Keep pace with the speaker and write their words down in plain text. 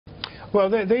Well,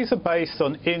 these are based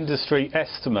on industry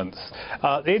estimates.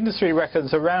 The industry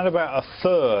reckons around about a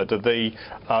third of the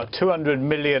 £200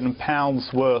 million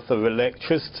worth of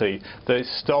electricity that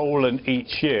is stolen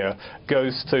each year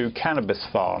goes to cannabis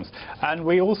farms. And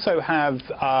we also have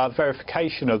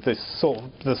verification of this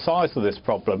the size of this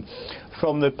problem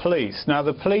from the police. Now,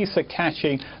 the police are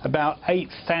catching about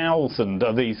 8,000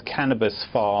 of these cannabis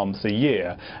farms a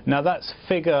year. Now, that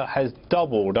figure has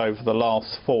doubled over the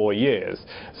last 4 years.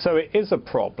 So it is a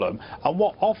problem. And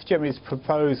what OFGEM is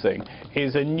proposing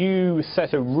is a new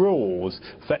set of rules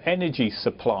for energy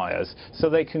suppliers so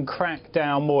they can crack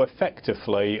down more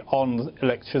effectively on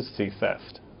electricity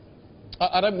theft.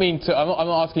 I don't mean to, I'm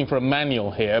not asking for a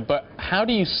manual here, but how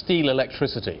do you steal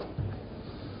electricity?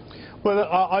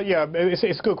 Well, yeah, it's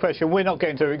a good question. We're not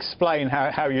going to explain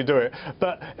how you do it,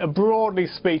 but broadly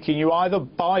speaking, you either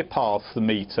bypass the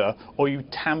meter or you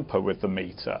tamper with the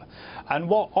meter. And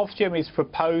what OFGEM is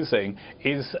proposing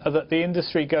is that the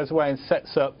industry goes away and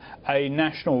sets up a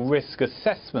national risk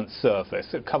assessment service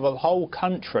that covers the whole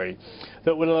country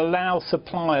that will allow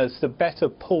suppliers to better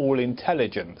pool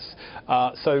intelligence,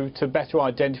 so to better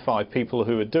identify people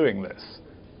who are doing this.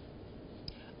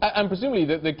 And presumably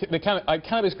the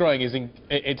cannabis growing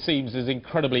it seems is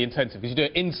incredibly intensive, because you do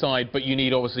it inside, but you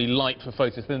need obviously light for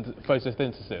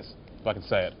photosynthesis, if I can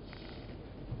say it.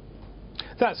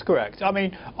 That's correct. I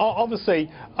mean,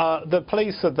 obviously, the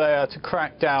police are there to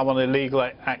crack down on illegal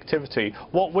activity.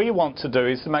 What we want to do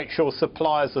is to make sure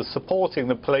suppliers are supporting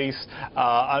the police,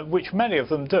 which many of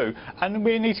them do. And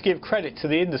we need to give credit to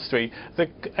the industry. The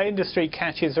industry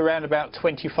catches around about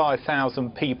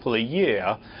 25,000 people a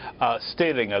year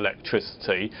stealing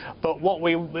electricity. But what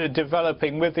we're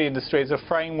developing with the industry is a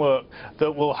framework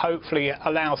that will hopefully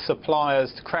allow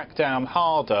suppliers to crack down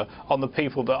harder on the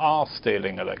people that are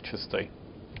stealing electricity.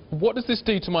 What does this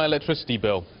do to my electricity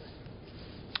bill?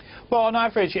 Well, on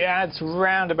average, it adds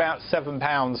around about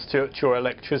 £7 to your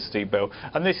electricity bill.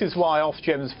 And this is why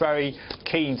OFGEM is very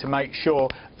keen to make sure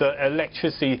that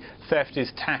electricity theft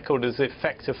is tackled as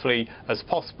effectively as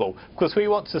possible, because we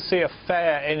want to see a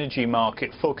fair energy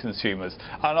market for consumers.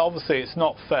 And obviously, it's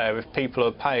not fair if people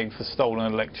are paying for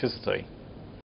stolen electricity.